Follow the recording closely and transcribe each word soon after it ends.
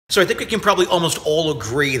So I think we can probably almost all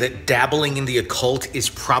agree that dabbling in the occult is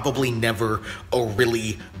probably never a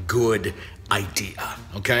really good idea,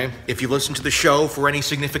 okay? If you listen to the show for any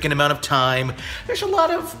significant amount of time, there's a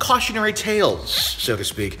lot of cautionary tales, so to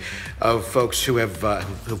speak, of folks who have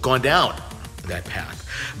gone down that path.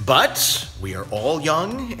 But we are all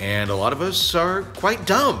young, and a lot of us are quite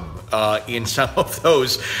dumb in some of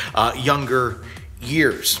those younger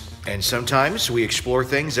years. And sometimes we explore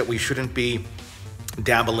things that we shouldn't be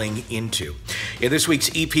dabbling into. In this week's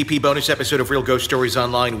EPP bonus episode of Real Ghost Stories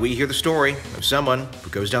Online, we hear the story of someone who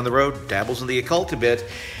goes down the road, dabbles in the occult a bit,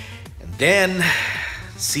 and then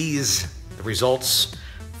sees the results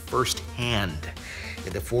firsthand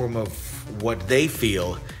in the form of what they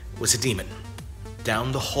feel was a demon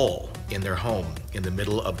down the hall in their home in the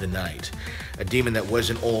middle of the night. A demon that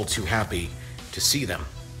wasn't all too happy to see them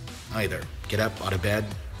either. Get up out of bed,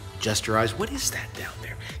 gesture eyes. What is that down there?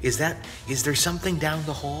 Is there something down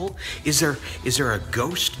the hall? Is there a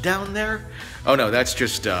ghost down there? Oh no, that's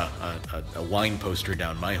just a wine poster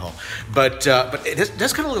down my hall. But it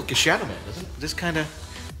does kind of look like a shadow man, doesn't it? This kind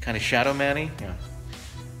of shadow man-y? Yeah.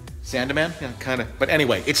 Sandaman? Yeah, kind of. But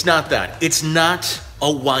anyway, it's not that. It's not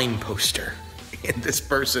a wine poster in this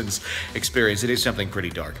person's experience. It is something pretty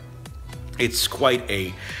dark. It's quite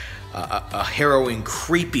a harrowing,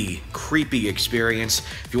 creepy experience.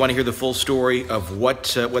 If you want to hear the full story of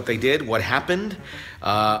what they did, what happened,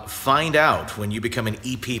 find out when you become an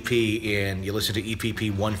EPP and you listen to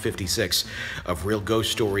EPP 156 of Real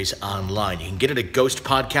Ghost Stories Online. You can get it at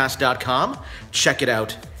ghostpodcast.com. Check it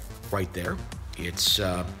out right there. It's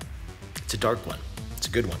a dark one. It's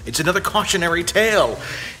a good one. It's another cautionary tale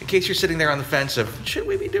in case you're sitting there on the fence of, should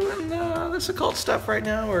we be doing this occult stuff right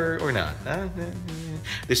now or not?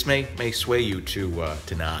 This may sway you to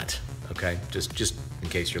not, okay? Just in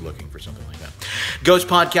case you're looking for something like that.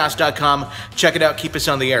 Ghostpodcast.com. Check it out. Keep us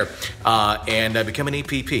on the air. And become an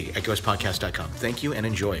EPP at ghostpodcast.com. Thank you and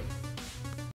enjoy.